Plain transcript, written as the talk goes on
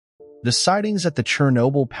The sightings at the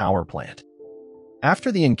Chernobyl power plant.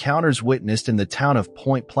 After the encounters witnessed in the town of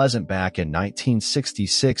Point Pleasant back in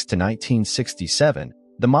 1966 to 1967,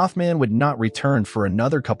 the Mothman would not return for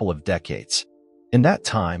another couple of decades. In that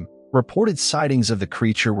time, reported sightings of the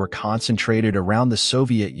creature were concentrated around the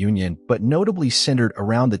Soviet Union, but notably centered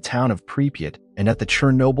around the town of Pripyat and at the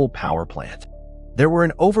Chernobyl power plant. There were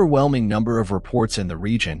an overwhelming number of reports in the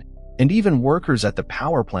region, and even workers at the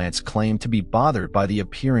power plants claimed to be bothered by the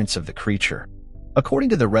appearance of the creature. According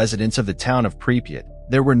to the residents of the town of Pripyat,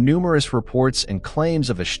 there were numerous reports and claims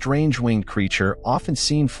of a strange winged creature often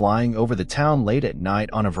seen flying over the town late at night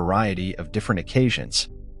on a variety of different occasions.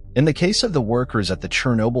 In the case of the workers at the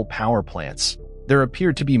Chernobyl power plants, there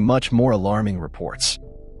appeared to be much more alarming reports.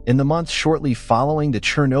 In the month shortly following the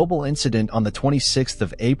Chernobyl incident on the 26th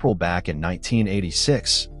of April back in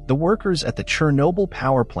 1986, the workers at the Chernobyl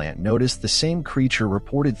power plant noticed the same creature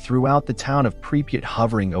reported throughout the town of Pripyat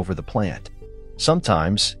hovering over the plant.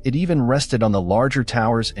 Sometimes, it even rested on the larger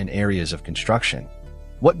towers and areas of construction.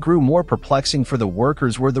 What grew more perplexing for the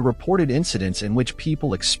workers were the reported incidents in which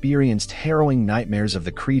people experienced harrowing nightmares of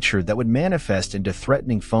the creature that would manifest into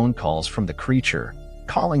threatening phone calls from the creature,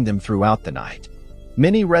 calling them throughout the night.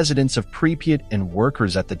 Many residents of Pripyat and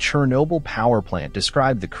workers at the Chernobyl power plant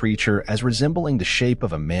described the creature as resembling the shape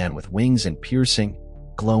of a man with wings and piercing,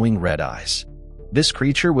 glowing red eyes. This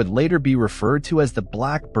creature would later be referred to as the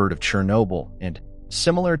Black Bird of Chernobyl and,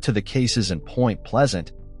 similar to the cases in Point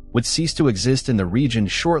Pleasant, would cease to exist in the region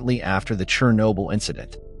shortly after the Chernobyl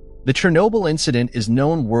incident. The Chernobyl incident is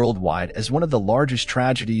known worldwide as one of the largest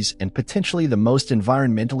tragedies and potentially the most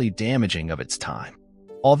environmentally damaging of its time.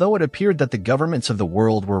 Although it appeared that the governments of the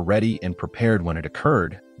world were ready and prepared when it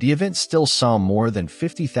occurred, the event still saw more than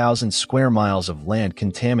 50,000 square miles of land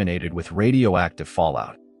contaminated with radioactive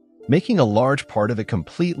fallout, making a large part of it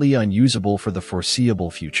completely unusable for the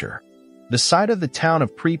foreseeable future. The site of the town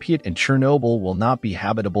of Pripyat and Chernobyl will not be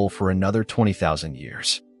habitable for another 20,000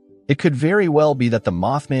 years. It could very well be that the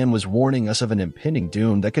Mothman was warning us of an impending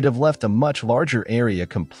doom that could have left a much larger area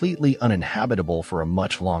completely uninhabitable for a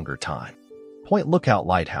much longer time. Point Lookout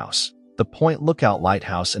Lighthouse. The Point Lookout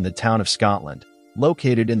Lighthouse in the town of Scotland,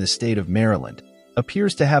 located in the state of Maryland,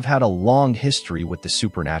 appears to have had a long history with the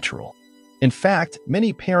supernatural. In fact,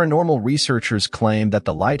 many paranormal researchers claim that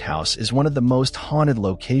the lighthouse is one of the most haunted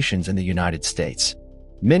locations in the United States.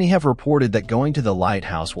 Many have reported that going to the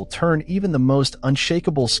lighthouse will turn even the most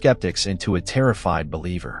unshakable skeptics into a terrified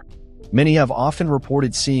believer. Many have often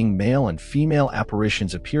reported seeing male and female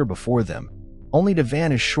apparitions appear before them, only to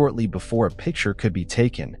vanish shortly before a picture could be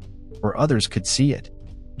taken, or others could see it.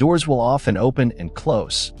 Doors will often open and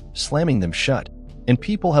close, slamming them shut, and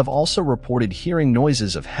people have also reported hearing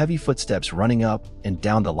noises of heavy footsteps running up and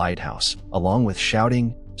down the lighthouse, along with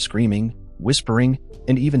shouting, screaming, whispering,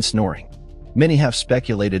 and even snoring. Many have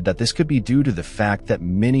speculated that this could be due to the fact that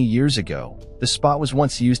many years ago, the spot was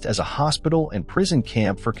once used as a hospital and prison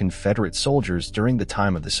camp for Confederate soldiers during the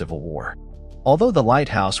time of the Civil War. Although the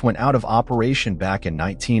lighthouse went out of operation back in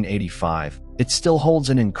 1985, it still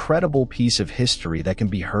holds an incredible piece of history that can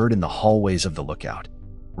be heard in the hallways of the lookout.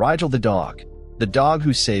 Rigel the dog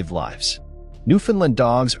who saved lives. Newfoundland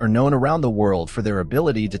dogs are known around the world for their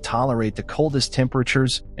ability to tolerate the coldest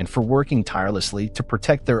temperatures and for working tirelessly to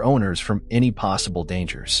protect their owners from any possible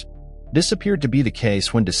dangers. This appeared to be the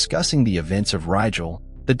case when discussing the events of Rigel,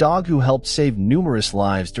 the dog who helped save numerous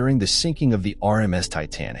lives during the sinking of the RMS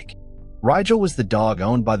Titanic. Rigel was the dog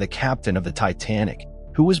owned by the captain of the Titanic,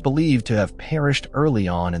 who was believed to have perished early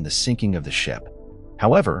on in the sinking of the ship.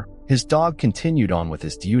 However, his dog continued on with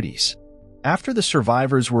his duties. After the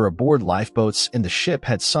survivors were aboard lifeboats and the ship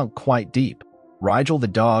had sunk quite deep, Rigel the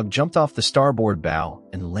dog jumped off the starboard bow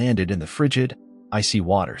and landed in the frigid, icy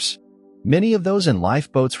waters. Many of those in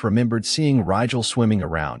lifeboats remembered seeing Rigel swimming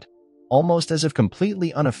around, almost as if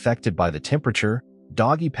completely unaffected by the temperature,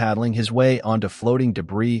 doggy paddling his way onto floating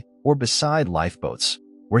debris or beside lifeboats,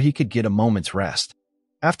 where he could get a moment's rest.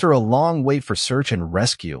 After a long wait for search and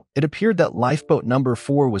rescue, it appeared that lifeboat number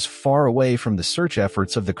 4 was far away from the search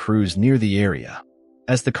efforts of the crews near the area.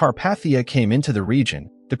 As the Carpathia came into the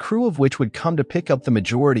region, the crew of which would come to pick up the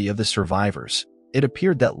majority of the survivors, it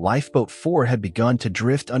appeared that lifeboat 4 had begun to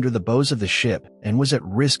drift under the bows of the ship and was at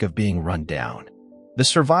risk of being run down. The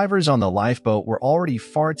survivors on the lifeboat were already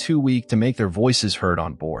far too weak to make their voices heard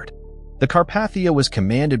on board. The Carpathia was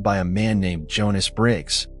commanded by a man named Jonas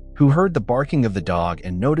Briggs, who heard the barking of the dog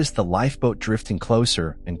and noticed the lifeboat drifting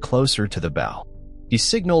closer and closer to the bow. He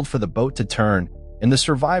signaled for the boat to turn, and the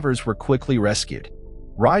survivors were quickly rescued.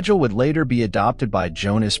 Rigel would later be adopted by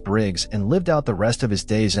Jonas Briggs and lived out the rest of his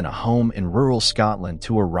days in a home in rural Scotland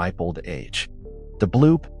to a ripe old age. the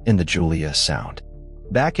bloop in the Julia Sound.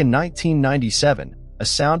 Back in 1997, a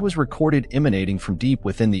sound was recorded emanating from deep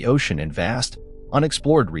within the ocean in vast,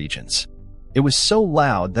 unexplored regions. It was so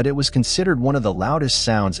loud that it was considered one of the loudest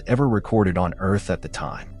sounds ever recorded on Earth at the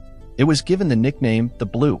time. It was given the nickname the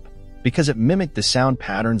bloop because it mimicked the sound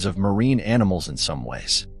patterns of marine animals in some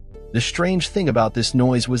ways. The strange thing about this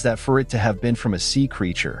noise was that for it to have been from a sea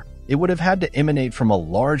creature, it would have had to emanate from a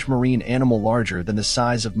large marine animal larger than the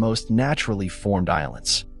size of most naturally formed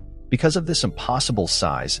islands. Because of this impossible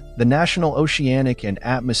size, the National Oceanic and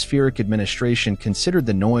Atmospheric Administration considered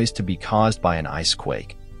the noise to be caused by an ice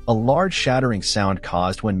quake, a large shattering sound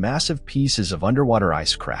caused when massive pieces of underwater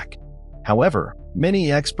ice crack. However, many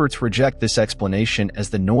experts reject this explanation as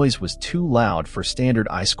the noise was too loud for standard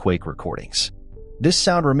ice quake recordings. This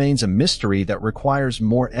sound remains a mystery that requires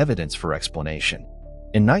more evidence for explanation.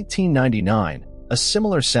 In 1999, a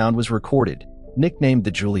similar sound was recorded, nicknamed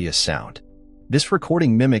the Julia Sound. This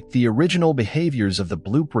recording mimicked the original behaviors of the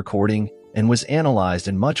bloop recording and was analyzed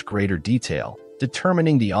in much greater detail,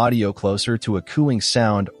 determining the audio closer to a cooing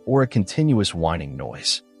sound or a continuous whining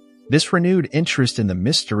noise. This renewed interest in the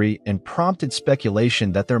mystery and prompted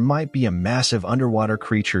speculation that there might be a massive underwater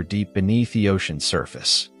creature deep beneath the ocean's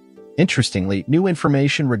surface. Interestingly, new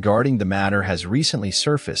information regarding the matter has recently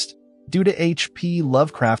surfaced due to H.P.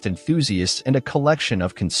 Lovecraft enthusiasts and a collection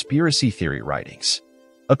of conspiracy theory writings.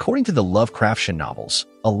 According to the Lovecraftian novels,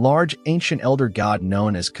 a large ancient elder god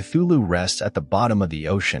known as Cthulhu rests at the bottom of the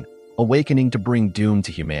ocean, awakening to bring doom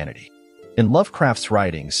to humanity. In Lovecraft's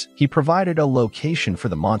writings, he provided a location for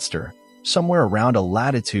the monster, somewhere around a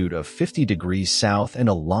latitude of 50 degrees south and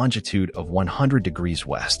a longitude of 100 degrees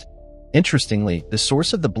west. Interestingly, the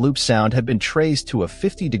source of the bloop sound had been traced to a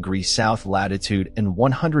 50 degrees south latitude and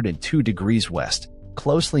 102 degrees west,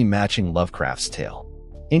 closely matching Lovecraft's tale.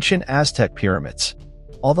 Ancient Aztec pyramids.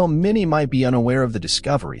 Although many might be unaware of the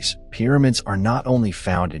discoveries, pyramids are not only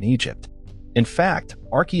found in Egypt. In fact,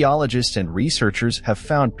 archaeologists and researchers have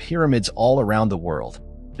found pyramids all around the world,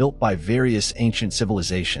 built by various ancient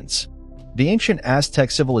civilizations. The ancient Aztec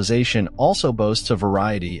civilization also boasts a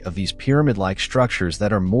variety of these pyramid-like structures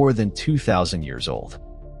that are more than 2,000 years old.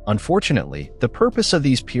 Unfortunately, the purpose of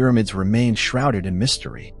these pyramids remains shrouded in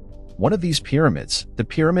mystery. One of these pyramids, the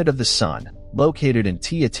Pyramid of the Sun, located in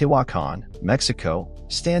Teotihuacan, Mexico,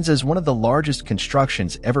 stands as one of the largest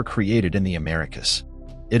constructions ever created in the Americas.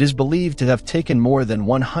 It is believed to have taken more than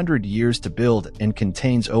 100 years to build and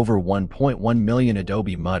contains over 1.1 million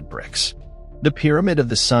adobe mud bricks. The Pyramid of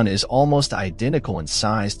the Sun is almost identical in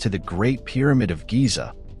size to the Great Pyramid of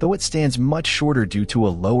Giza, though it stands much shorter due to a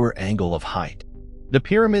lower angle of height. The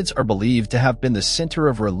pyramids are believed to have been the center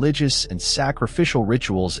of religious and sacrificial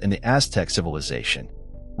rituals in the Aztec civilization.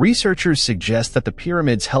 Researchers suggest that the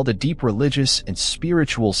pyramids held a deep religious and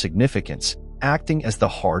spiritual significance, acting as the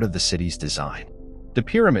heart of the city's design. The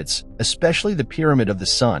pyramids, especially the Pyramid of the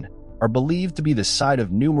Sun, are believed to be the site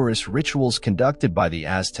of numerous rituals conducted by the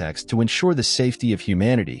Aztecs to ensure the safety of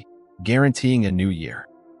humanity, guaranteeing a new year.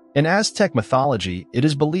 In Aztec mythology, it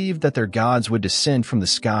is believed that their gods would descend from the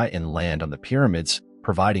sky and land on the pyramids,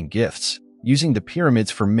 providing gifts, using the pyramids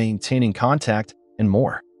for maintaining contact, and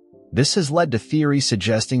more. This has led to theories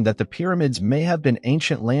suggesting that the pyramids may have been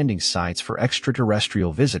ancient landing sites for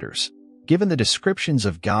extraterrestrial visitors, given the descriptions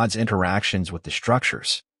of God's interactions with the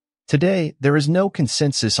structures. Today, there is no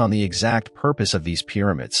consensus on the exact purpose of these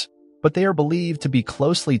pyramids, but they are believed to be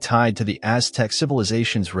closely tied to the Aztec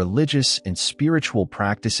civilization's religious and spiritual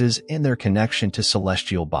practices and their connection to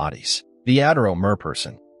celestial bodies. The Adaro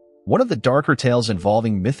Merperson. One of the darker tales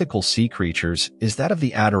involving mythical sea creatures is that of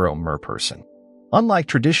the Adaro Merperson. Unlike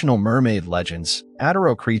traditional mermaid legends,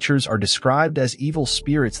 Adaro creatures are described as evil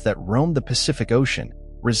spirits that roam the Pacific Ocean,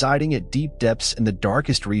 residing at deep depths in the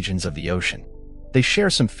darkest regions of the ocean. They share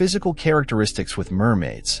some physical characteristics with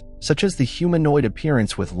mermaids, such as the humanoid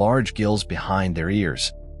appearance with large gills behind their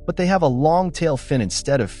ears, but they have a long tail fin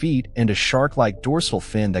instead of feet and a shark-like dorsal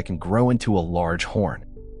fin that can grow into a large horn.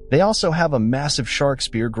 They also have a massive shark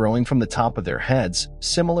spear growing from the top of their heads,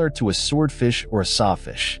 similar to a swordfish or a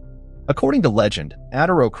sawfish. According to legend,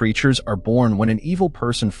 Adaro creatures are born when an evil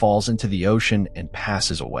person falls into the ocean and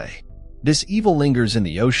passes away. This evil lingers in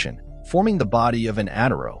the ocean, forming the body of an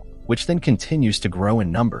Adaro, which then continues to grow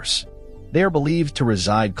in numbers. They are believed to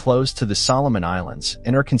reside close to the Solomon Islands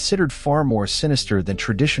and are considered far more sinister than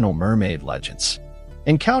traditional mermaid legends.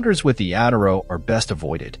 Encounters with the Adaro are best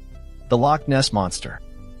avoided. The Loch Ness Monster.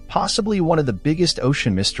 Possibly one of the biggest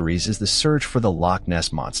ocean mysteries is the search for the Loch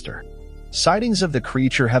Ness Monster. Sightings of the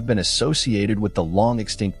creature have been associated with the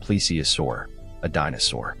long-extinct plesiosaur, a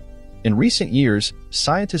dinosaur. In recent years,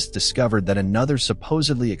 scientists discovered that another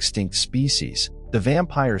supposedly extinct species, the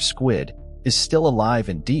vampire squid, is still alive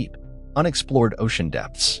in deep, unexplored ocean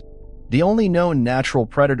depths. The only known natural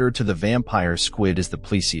predator to the vampire squid is the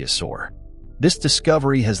plesiosaur. This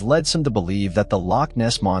discovery has led some to believe that the Loch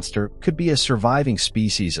Ness Monster could be a surviving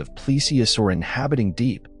species of plesiosaur inhabiting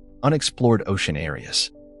deep, unexplored ocean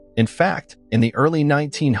areas. In fact, in the early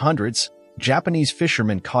 1900s, Japanese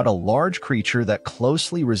fishermen caught a large creature that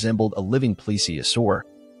closely resembled a living plesiosaur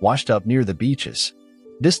washed up near the beaches.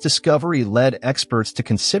 This discovery led experts to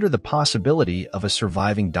consider the possibility of a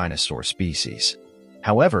surviving dinosaur species.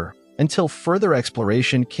 However, until further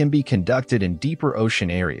exploration can be conducted in deeper ocean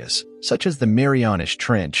areas, such as the Marianas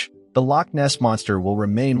Trench, the Loch Ness Monster will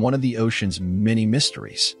remain one of the ocean's many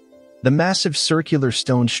mysteries. The massive circular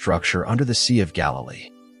stone structure under the Sea of Galilee.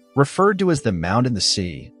 Referred to as the Mound in the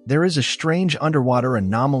Sea, there is a strange underwater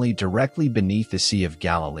anomaly directly beneath the Sea of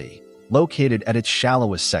Galilee, located at its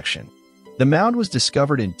shallowest section. The mound was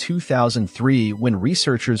discovered in 2003 when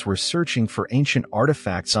researchers were searching for ancient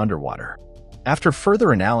artifacts underwater. After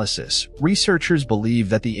further analysis, researchers believe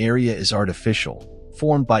that the area is artificial,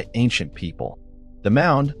 formed by ancient people. The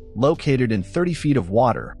mound, located in 30 feet of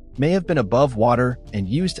water, may have been above water and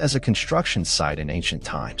used as a construction site in ancient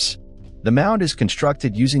times. The mound is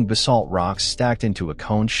constructed using basalt rocks stacked into a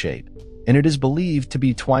cone shape, and it is believed to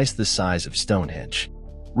be twice the size of Stonehenge.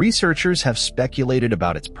 Researchers have speculated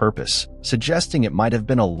about its purpose, suggesting it might have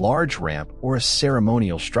been a large ramp or a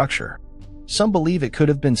ceremonial structure. Some believe it could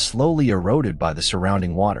have been slowly eroded by the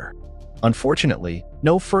surrounding water. Unfortunately,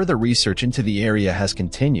 no further research into the area has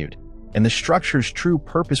continued, and the structure's true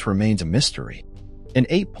purpose remains a mystery. An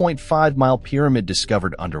 8.5-mile pyramid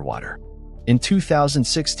discovered underwater. In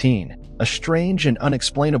 2016, a strange and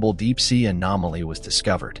unexplainable deep-sea anomaly was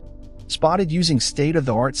discovered. Spotted using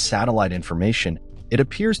state-of-the-art satellite information, it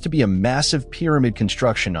appears to be a massive pyramid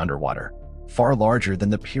construction underwater, far larger than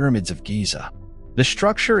the pyramids of Giza. The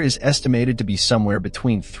structure is estimated to be somewhere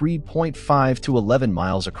between 3.5 to 11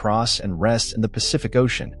 miles across and rests in the Pacific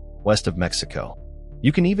Ocean, west of Mexico.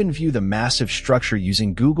 You can even view the massive structure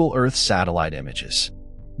using Google Earth satellite images.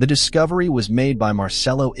 The discovery was made by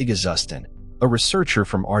Marcelo Igazustin, a researcher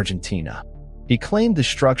from Argentina. He claimed the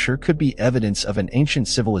structure could be evidence of an ancient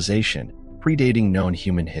civilization predating known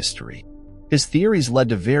human history. His theories led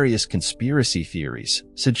to various conspiracy theories,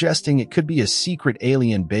 suggesting it could be a secret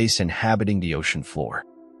alien base inhabiting the ocean floor.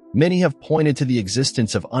 Many have pointed to the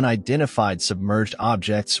existence of unidentified submerged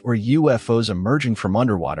objects or UFOs emerging from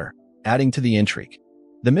underwater, adding to the intrigue.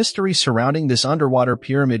 The mystery surrounding this underwater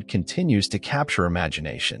pyramid continues to capture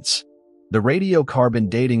imaginations. The radiocarbon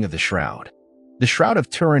dating of the shroud. The Shroud of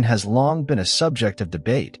Turin has long been a subject of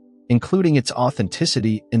debate, including its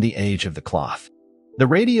authenticity in the age of the cloth. The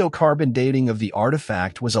radiocarbon dating of the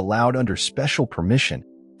artifact was allowed under special permission,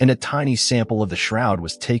 and a tiny sample of the shroud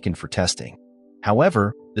was taken for testing.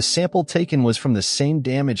 However, the sample taken was from the same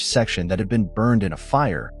damaged section that had been burned in a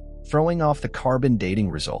fire, throwing off the carbon dating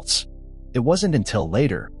results. It wasn't until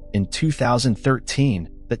later, in 2013,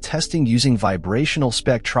 that testing using vibrational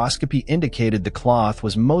spectroscopy indicated the cloth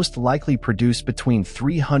was most likely produced between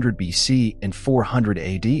 300 BC and 400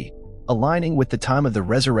 AD, aligning with the time of the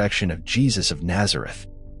resurrection of Jesus of Nazareth.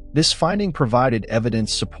 This finding provided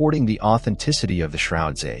evidence supporting the authenticity of the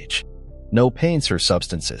shroud's age. No paints or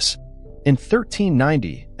substances. In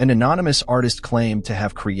 1390, an anonymous artist claimed to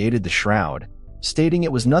have created the shroud, stating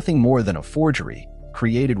it was nothing more than a forgery,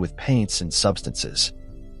 created with paints and substances.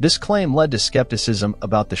 This claim led to skepticism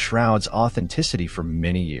about the shroud's authenticity for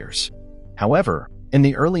many years. However, in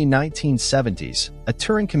the early 1970s, a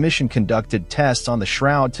Turing Commission conducted tests on the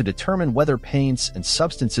shroud to determine whether paints and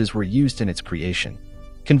substances were used in its creation.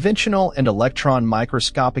 Conventional and electron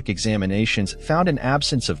microscopic examinations found an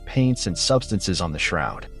absence of paints and substances on the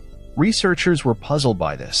shroud. Researchers were puzzled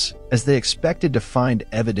by this, as they expected to find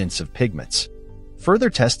evidence of pigments.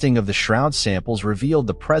 Further testing of the shroud samples revealed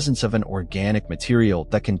the presence of an organic material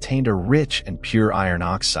that contained a rich and pure iron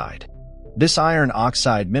oxide. This iron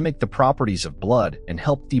oxide mimicked the properties of blood and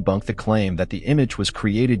helped debunk the claim that the image was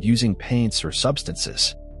created using paints or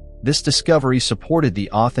substances. This discovery supported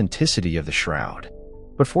the authenticity of the shroud.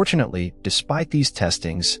 But fortunately, despite these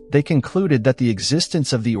testings, they concluded that the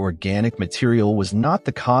existence of the organic material was not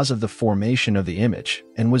the cause of the formation of the image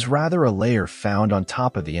and was rather a layer found on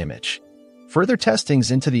top of the image. Further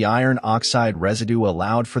testings into the iron oxide residue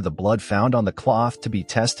allowed for the blood found on the cloth to be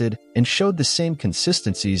tested and showed the same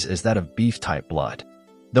consistencies as that of beef-type blood.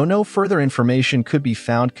 Though no further information could be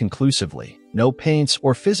found conclusively, no paints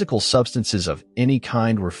or physical substances of any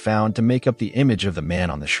kind were found to make up the image of the man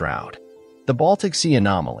on the shroud. The Baltic Sea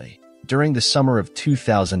anomaly. During the summer of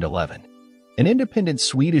 2011, An independent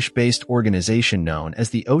Swedish-based organization known as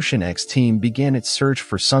the Ocean X team began its search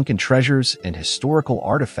for sunken treasures and historical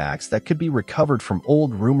artifacts that could be recovered from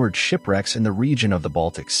old rumored shipwrecks in the region of the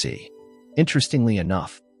Baltic Sea. Interestingly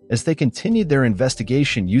enough, as they continued their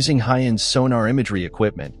investigation using high-end sonar imagery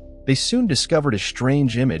equipment, they soon discovered a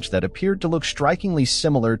strange image that appeared to look strikingly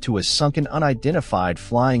similar to a sunken unidentified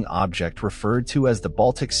flying object referred to as the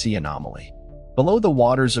Baltic Sea anomaly. Below the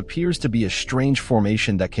waters appears to be a strange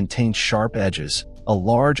formation that contains sharp edges, a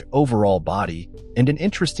large overall body, and an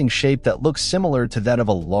interesting shape that looks similar to that of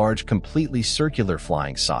a large, completely circular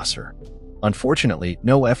flying saucer. Unfortunately,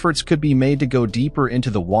 no efforts could be made to go deeper into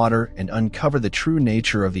the water and uncover the true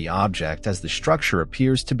nature of the object, as the structure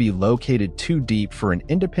appears to be located too deep for an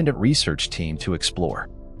independent research team to explore.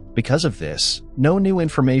 Because of this, no new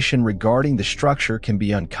information regarding the structure can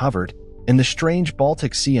be uncovered, and the strange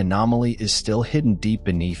Baltic Sea anomaly is still hidden deep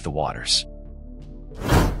beneath the waters.